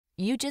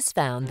You just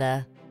found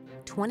the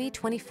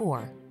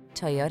 2024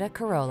 Toyota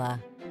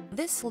Corolla.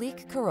 This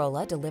sleek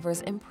Corolla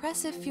delivers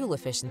impressive fuel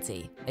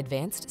efficiency,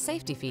 advanced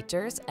safety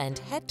features, and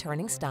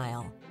head-turning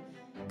style.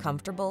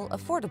 Comfortable,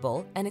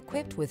 affordable, and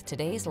equipped with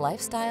today's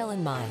lifestyle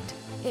in mind,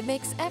 it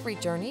makes every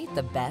journey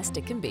the best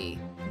it can be.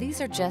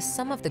 These are just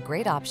some of the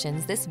great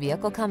options this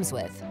vehicle comes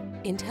with: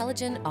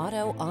 intelligent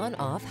auto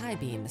on-off high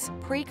beams,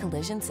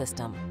 pre-collision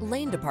system,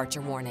 lane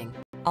departure warning,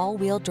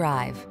 all-wheel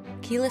drive,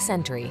 keyless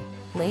entry,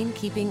 lane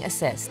keeping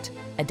assist,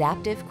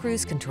 adaptive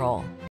cruise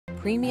control,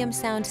 premium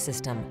sound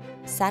system,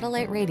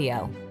 satellite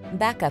radio,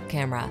 backup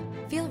camera.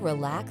 Feel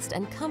relaxed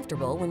and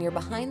comfortable when you're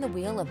behind the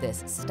wheel of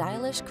this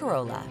stylish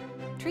Corolla.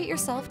 Treat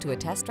yourself to a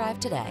test drive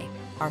today.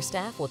 Our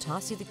staff will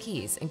toss you the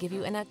keys and give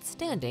you an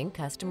outstanding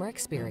customer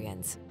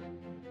experience.